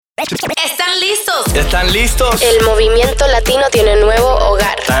listos? ¿Están listos? El movimiento latino tiene nuevo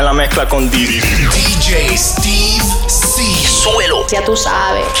hogar. Está en la mezcla con DJ Steve C. Suelo. Ya tú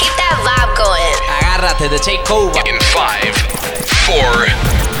sabes. Keep that vibe going. Agárrate de Takeover. In 5, 4,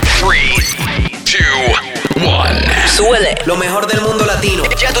 3, 2, 1. Súbele. Lo mejor del mundo latino.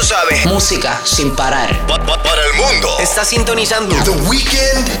 Ya tú sabes. Música sin parar. Para el mundo. Está sintonizando The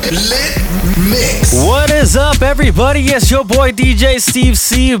Weekend Lit Mix. What is up, everybody? It's your boy DJ Steve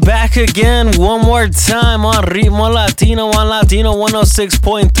C back again one more time on Ritmo Latino on Latino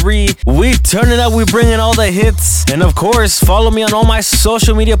 106.3. We turn it up, we bring in all the hits. And of course, follow me on all my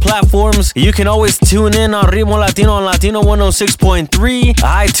social media platforms. You can always tune in on Ritmo Latino on Latino 106.3,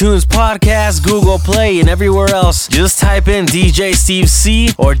 iTunes Podcast, Google Play, and everywhere else. Just type in DJ Steve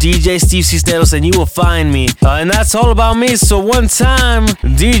C or DJ Steve Cisneros and you will find me. And that's all about me. So one time,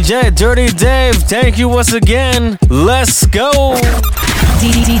 DJ Dirty Dave, thank you once again. Let's go.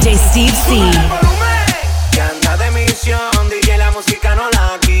 DJ Steve C. Que anda de misión, DJ la música no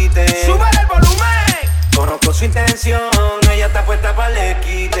la quite. Sube el volumen. Conozco su intención, ella está puesta para le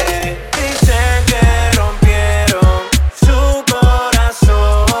quite. Dicen que rompieron su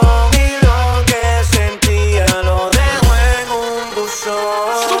corazón y lo que sentía lo dejó en un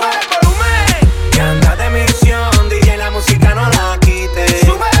buzón. Sube el volumen. Que anda de misión, DJ la música no la quite.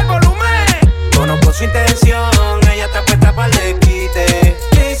 Sube el volumen. Conozco su intención, ella está puesta para le quite.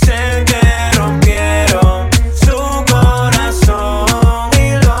 Dicen que rompieron su corazón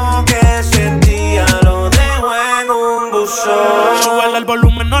y lo que sentía lo dejó en un buzón. Súbele el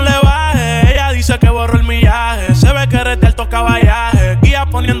volumen, no le baje. Ella dice que borró el millaje. Se ve que eres de alto caballaje. Guía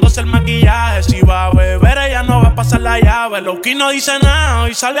poniéndose el maquillaje. Si va a beber, ella no va a pasar la llave. Loki no dice nada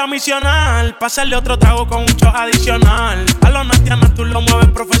y sale a misionar. Pásale otro trago con un shot adicional. A los natianas tú lo mueves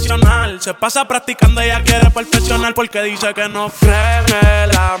profesional. Se pasa practicando, ella quiere perfeccionar. Porque dice que no cree en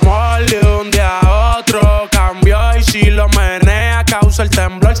el amor de un día a otro. Cambió y si lo menea causa el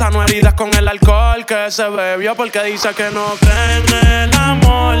temblor. Sano heridas con el alcohol que se bebió. Porque dice que no cree en el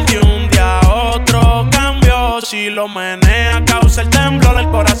amor de un día a otro. Cambió si lo menea causa el temblor. El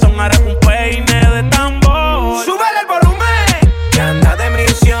corazón hará un peine de tambor. Súbele el volumen. Que anda de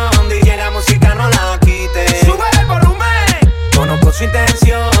misión, DJ la música no la quite. Súbele el volumen. Conozco su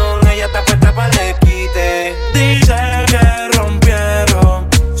intención, ella está puesta para le quite. Dice que rompieron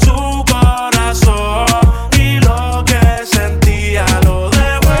su corazón y lo que sentía lo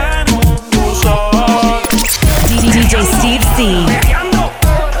dejó en un buzón. DJ Steve C. Perreando,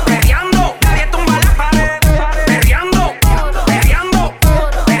 perreando, nadie tumba la pared. Perreando, perreando,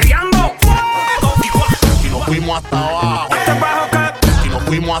 perreando. Y nos fuimos hasta abajo. Este bajo cut, Y nos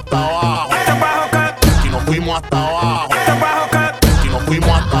fuimos hasta abajo. este bajo cut, Y nos fuimos hasta abajo. este bajo cut. Y nos fuimos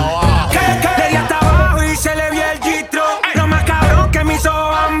hasta abajo. Le di hasta abajo y se le vio el gistro. Lo más cabrón que mis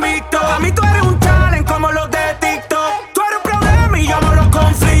ojos han visto. A mí tú eres un talent como los de TikTok. Tú eres un problema y yo amo los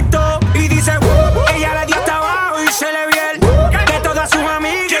conflictos. Y dice, ella le dio hasta abajo y se le vio el de todas sus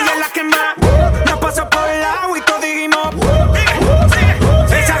amigas. Y ella es la que más nos pasó por el lado y todos dijimos,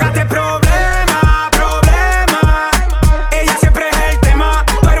 sácate problema, problema. Ella siempre es el tema.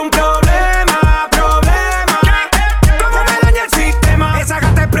 Tú eres un problema, problema. ¿Cómo me daña el sistema?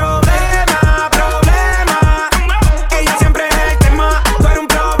 Sácate problema, problema. Ella siempre es el tema. Tú eres un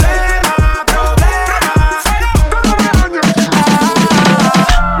problema, problema. ¿Cómo me daña?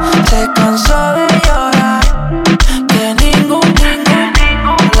 Se cansó de llorar, que ningún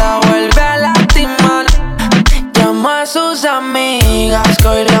la vuelve a lastimar. Llamó a sus amigas que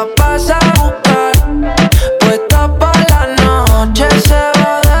hoy la pasa a buscar. Puesta pa' la noche se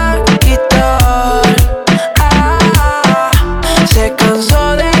va a quitar. Se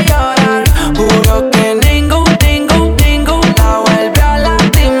cansó de llorar, juro que ningún la vuelve a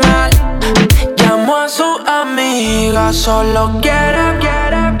lastimar. Llamó a sus amigas, solo quiere.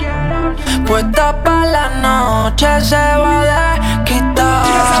 Puesta pa' la noche se va a quitar.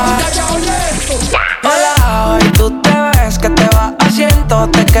 Hola, hoy tú te ves que te vas haciendo,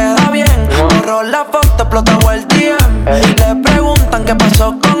 te queda bien. Borró la foto, explotó el DM. Le preguntan qué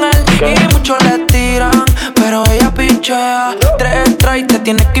pasó con él y muchos le tiran, pero ella pichea. 3 try, te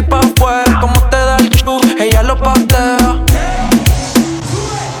tienes que ir pa' afuera. Como te da el chu, ella lo patea.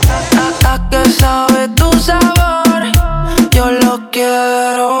 ¿A qué sabe tu sabor? Yo lo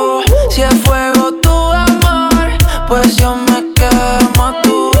quiero. Si es fuego tu amor, pues yo me quemo. A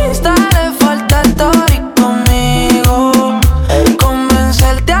tu Insta le falta story conmigo.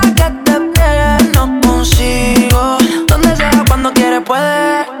 Convencerte a que te pegue no consigo. Donde sea, cuando quiere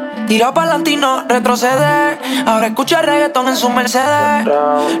puede. Tira pa'lante y no retrocede. Ahora escucha reggaetón en su Mercedes.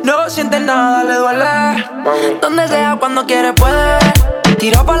 No siente nada, le duele. Donde sea, cuando quiere puede.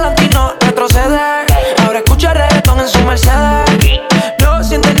 Tira pa'lante y no retrocede. su Mercedes. No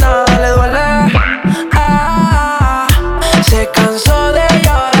siente nada, le duele. Se cansó de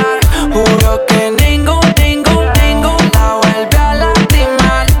llorar. Juro que ningún la vuelve a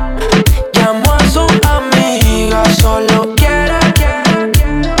lastimar. Llamó a su amiga, solo quiere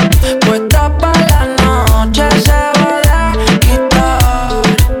puesta para la noche, se va a quitar.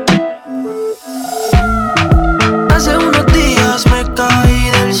 Hace unos días me caí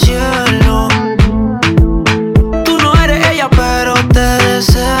del cielo. Tú no eres ella, pero te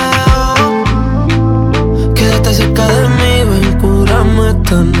deseo. Quédate cerca de mí, ven, cúrame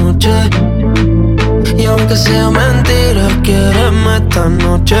esta noche. Y aunque sea mentira, quiéreme esta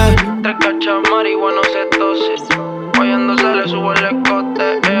noche. Tres cachas marihuana se tose. Guayándose le subo el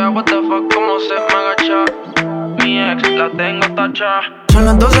escote. What the fuck, cómo se me agacha. Mi ex la tengo tacha. Son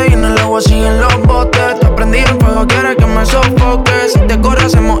las 12 y en el agua siguen los botes. Te prendí el fuego, quieres que me sofoque. Si te corre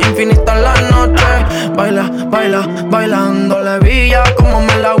hacemos infinitas las noches. Baila, baila, bailándole villa. Como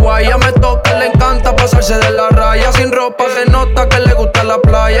me la guaya, me toca, le encanta pasarse de la raya. Sin ropa se nota que le gusta la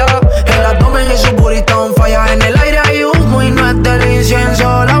playa. El abdomen y su burita on falla. En el aire hay humo y no es del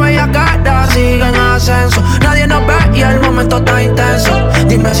incienso. La bella cara sigue en ascenso. Nadie nos ve y el momento está intenso.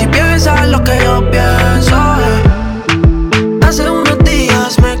 Dime si piensas lo que yo pienso. Hace unos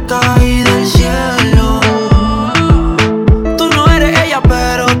días me caí del cielo. Tú no eres ella,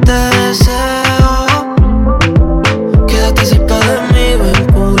 pero te deseo. Quédate cerca de mí, ven,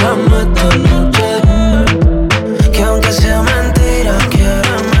 cúrame esta noche. Que aunque sea mentira,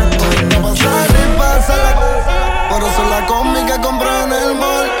 quiéreme esta noche. Por eso la combi que compré en el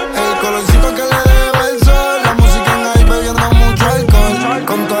mall. El colorcito que le dejo el sol. La música en ahí bebiendo mucho alcohol.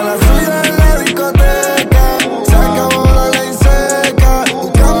 Con toda la suya en la discoteca. Se acabó la ley seca.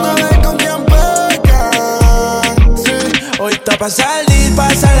 Buscando a ver con quién peca. Sí. Hoy está pa' salir,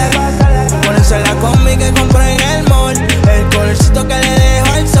 pásale. Ponerse la combi que compré en el mall. El colorcito que le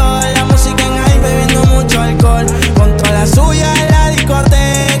dejo al sol. La música en ahí bebiendo mucho alcohol. Con toda la suya en la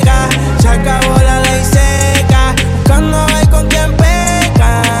discoteca. Se acabó la ley seca. Buscando a ver con quién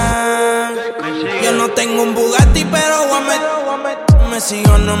peca. Yo no tengo un Bugatti, pero me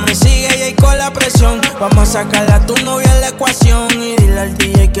sigo o no me sigue y ahí con la presión. Vamos a sacarla a tu novia en la ecuación. Y dile al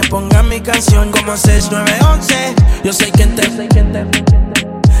DJ que ponga mi canción. Como 6911. Yo sé quién te.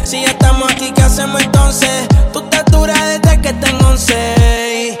 Si ya estamos aquí, ¿qué hacemos entonces? Tú estás dura desde que tengo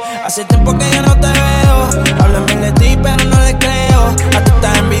 11. Hace tiempo que ya no te veo. Hablan bien de ti, pero no le creo. A tú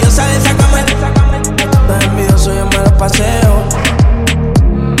estás envidiosa de esa cama. Estás envidioso, yo me lo paseo.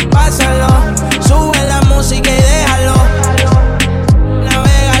 Pásalo, sube la música y déjalo.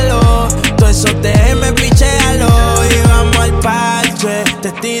 Navégalo, todo eso déjeme pichéalo. Y vamos al parche.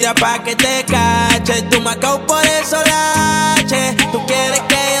 Te tira pa' que te cache. Tú me acabo por eso lache. Tú quieres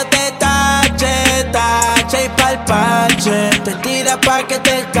que yo te tache y pa'l parche. Te tira pa' que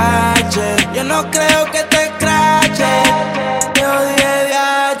te cache. Yo no creo que te escrache. Te odié de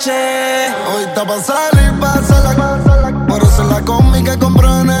H. Hoy está pa' salir, pásala. Por eso la combi que compré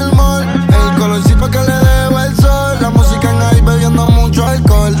en el mall. El colorcito que le dejo el sol. La música en ahí bebiendo mucho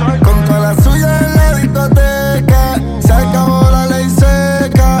alcohol. Con toda la suya en la discoteca. Se acabó la ley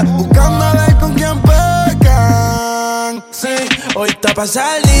seca. Buscando a ver con quién pecan. Sí, hoy está pa'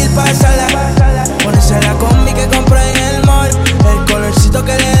 salir, pásala. Ponerse la combi que compré en el mall. El colorcito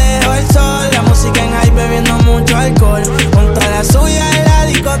que le dejo el sol. La música en ahí bebiendo mucho alcohol. Con toda la suya en la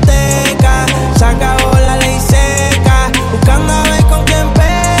discoteca. Se acabó la ley seca. Buscando a ver con quién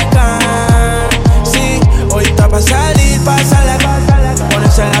peca. Sí, hoy está pa' salir, pásala.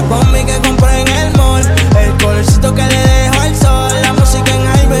 Ponerse la combi que compré en el mall. El colorcito que le dejo el sol. La música en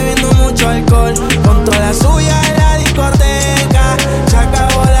ahí bebiendo mucho alcohol. Con toda la suya en la discoteca. Se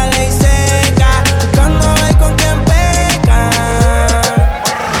acabó la ley seca. Buscando a ver con quién peca.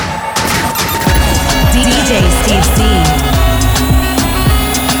 DJ Steve C.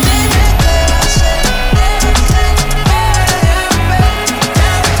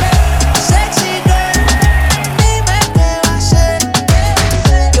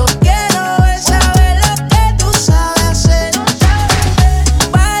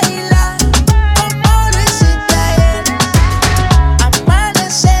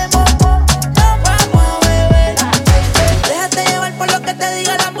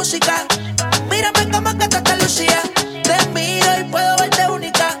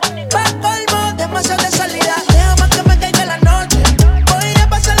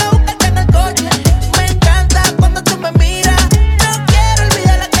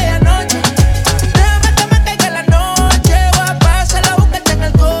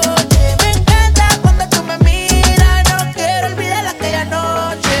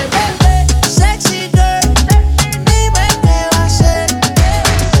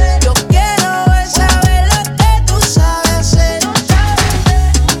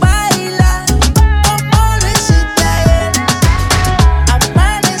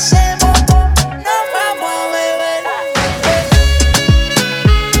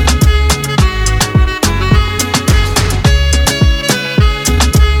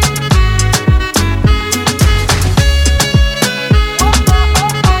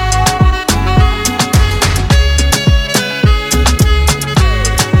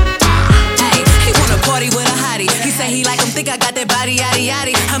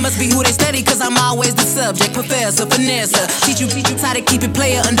 professor, finesse. Teach you how to keep it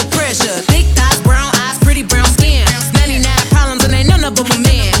player under pressure. Thick thighs, brown eyes, pretty brown skin. 99 problems and ain't none of them a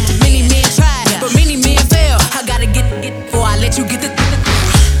man. Many men tried, but many men fail. I gotta get before I let you get the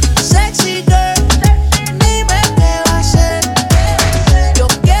sexy girl.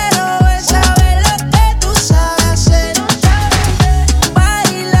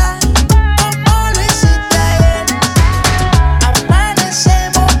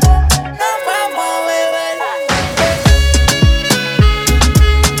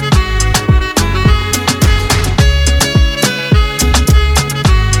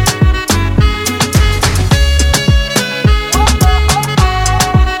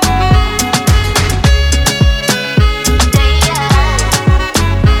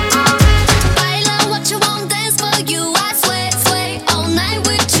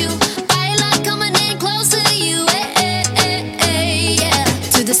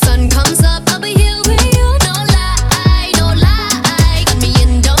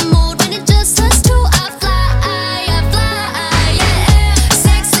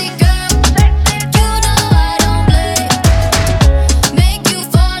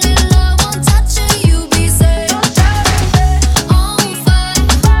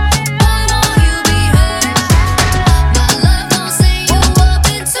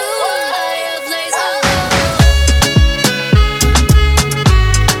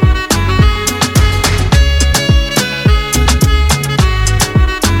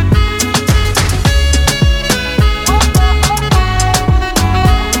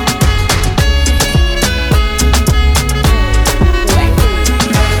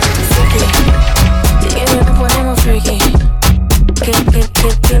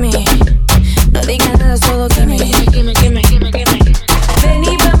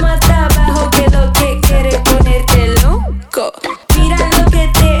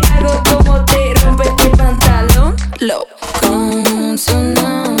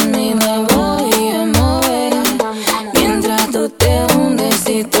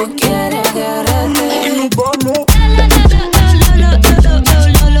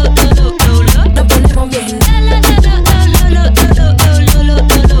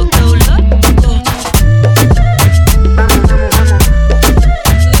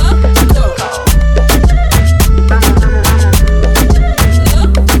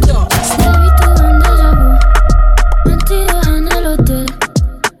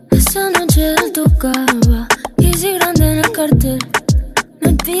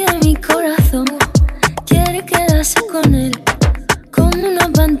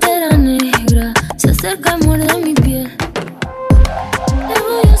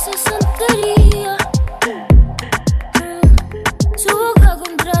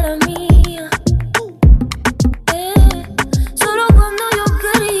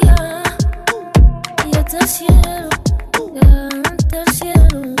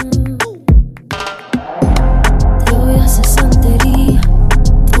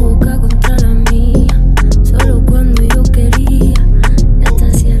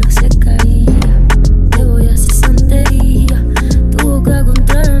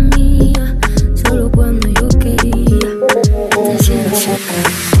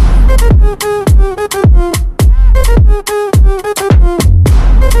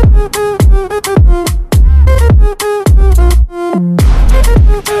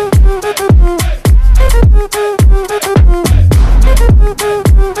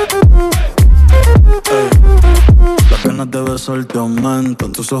 Te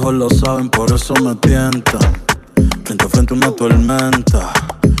aumentan, tus ojos lo saben, por eso me tientan. Frente a frente una tormenta,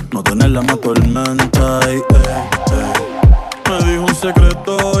 no tenerla me atormenta. Ey, ey, ey. Me dijo un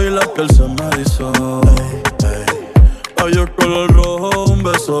secreto y la piel se me erizó. Labios color rojo, un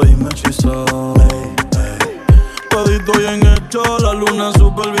beso y me hechizó. Todito bien hecho, la luna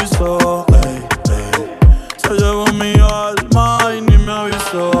supervisó. Se llevó mi alma y ni me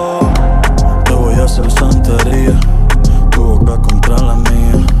avisó. Te voy a hacer santería, tu boca contra la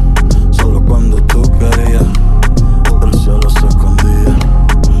mía. Solo cuando tú querías, el cielo se escondía.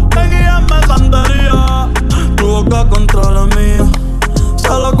 Seguíame santería, tu boca contra la mía.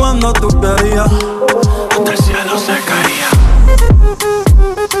 Solo cuando tú querías, el cielo se caía.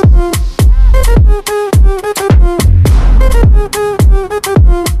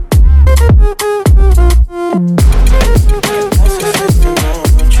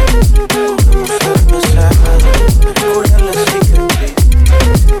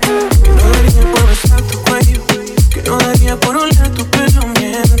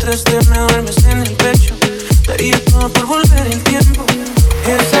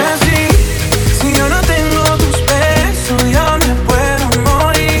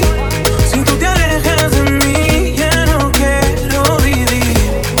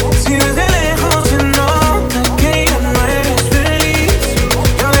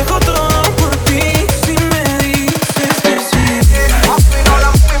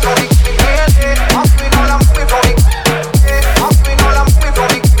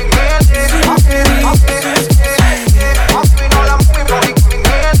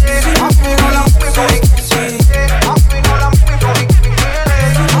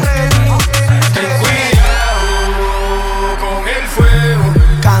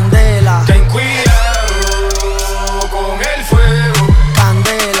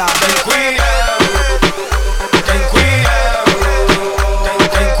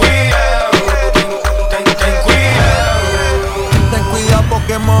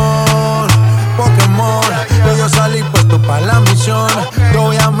 Pokémon, Pokémon. Que yo salí puesto pa' la misión. Yo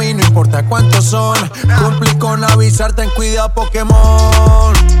voy a mí, no importa cuántos son. Cumplí con avisar, ten cuidado,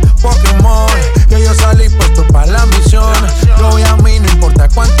 Pokémon, Pokémon. Que yo salí puesto pa' la misión. Yo voy a mí, no importa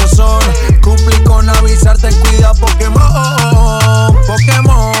cuántos son. Cumplí con avisar, ten cuidado, Pokémon,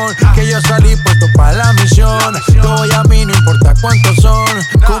 Pokémon. Que yo salí puesto pa' la misión. Yo voy a mí, no importa cuántos son.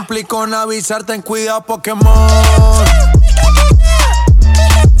 Cumplí con avisar, ten cuidado, Pokémon.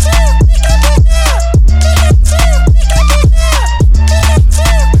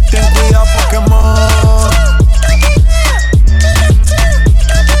 Ten cuidado, Pokémon.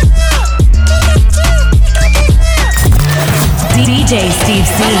 DJ Steve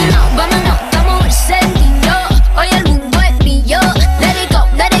C. Vámonos, vamos a ver sentido. Hoy el mundo es mío. Let it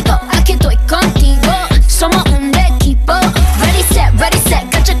go, aquí estoy contigo. Somos un equipo. Ready, set,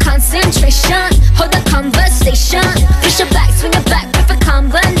 got your concentration. Hold the conversation. Push your back, swing it back, perfect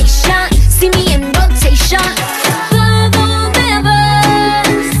combination. See me in rotation. ¿Pa' dónde vas?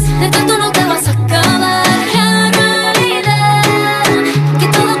 De tanto no te vas a acabar. La realidad, que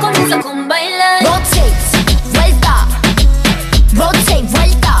todo comienza con bailar. Rotate,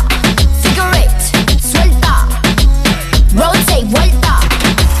 vuelta, figure eight, suelta. Rotate, vuelta,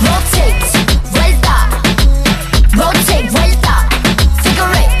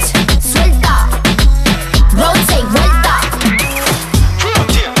 figure eight, suelta. Rotate, vuelta.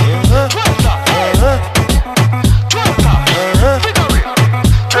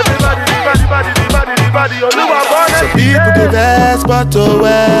 Some people give ass but to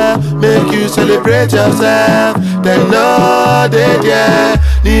wear, make you celebrate yourself. They know they yeah,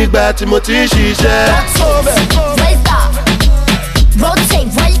 nígbà tí mo ti ṣiṣẹ́. Rotate,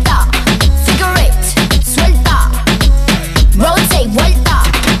 vuelta, figure eight, suelta. Rotate, vuelta,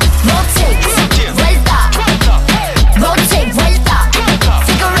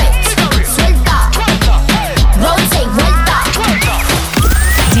 figure eight, suelta. Rotate, vuelta.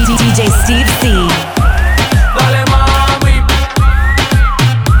 DJ Steve C. Dale mami,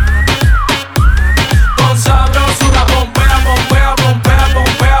 con sabrosura, pompea, pompea, pompea,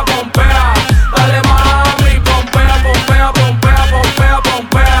 pompea, pompea. Dale mami, pompea, pompea, pompea, pompea,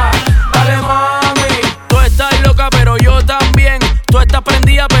 pompea. Dale mami. Tú estás loca pero yo también. Tú estás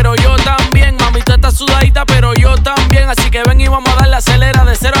prendida pero yo también. Mami, tú estás sudadita pero yo también. Así que ven y vamos a darle acelera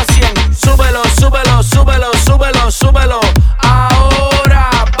de 0 a 100. Súbelo, súbelo, súbelo, súbelo, súbelo. Ahora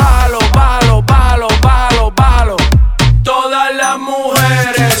bájalo, bájalo, bájalo, bájalo, bájalo. Todas las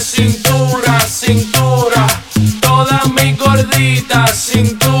mujeres, cintura, cintura. Todas mis gorditas,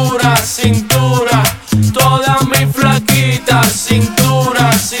 cintura, cintura. Todas mis flaquitas,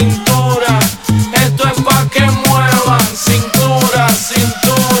 cintura, cintura. Esto es pa' que muevan, cintura,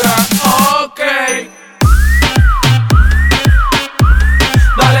 cintura. Ok.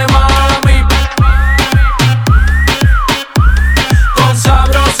 Dale mami, con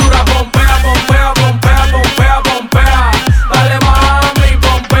sabrosura, pompea, pompea, pompea, pompea, pompea. Dale mami,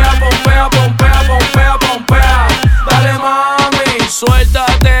 pompea, pompea, pompea, pompea, pompea. Dale mami,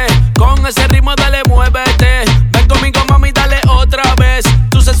 suéltate, con ese ritmo dale, muévete. Ven conmigo mami, dale otra vez.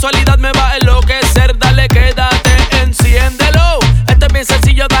 Tu sensualidad me va a enloquecer, dale quédate, enciéndelo. Esto es bien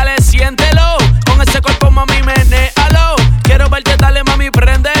sencillo, dale siéntelo. Con ese cuerpo mami menéalo. Quiero verte, dale mami,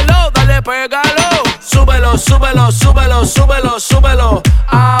 préndelo, dale pégalo. Súbelo, súbelo, súbelo, súbelo, súbelo.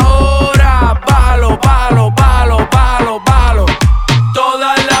 Ahora bájalo, bájalo, bájalo, bájalo, bájalo.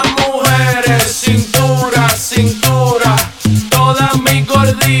 Todas las mujeres, cintura, cintura. Todas mis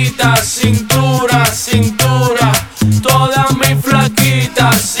gorditas, cintura, cintura. Todas mis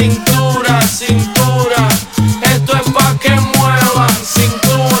flaquitas, cintura, cintura. Esto es pa' que muevan,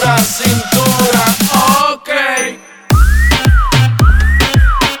 cintura, cintura. Ok.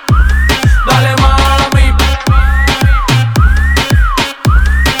 Dale mami,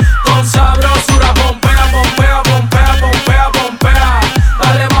 con sabrosura, pompea, pompea, pompea, pompea, pompea.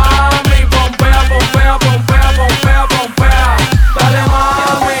 Dale mami, pompea, pompea, pompea, pompea, pompea. Dale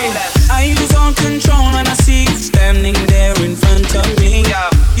mami. I lose on control and I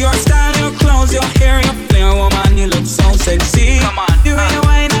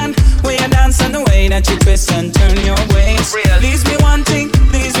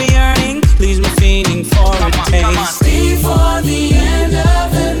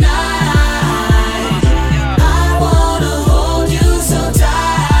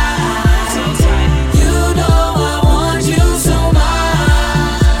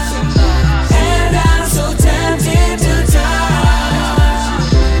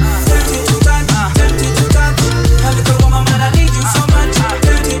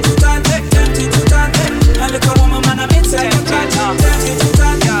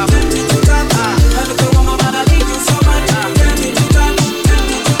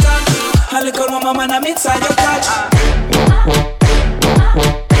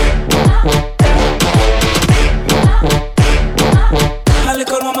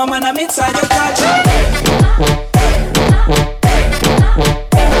inside your car.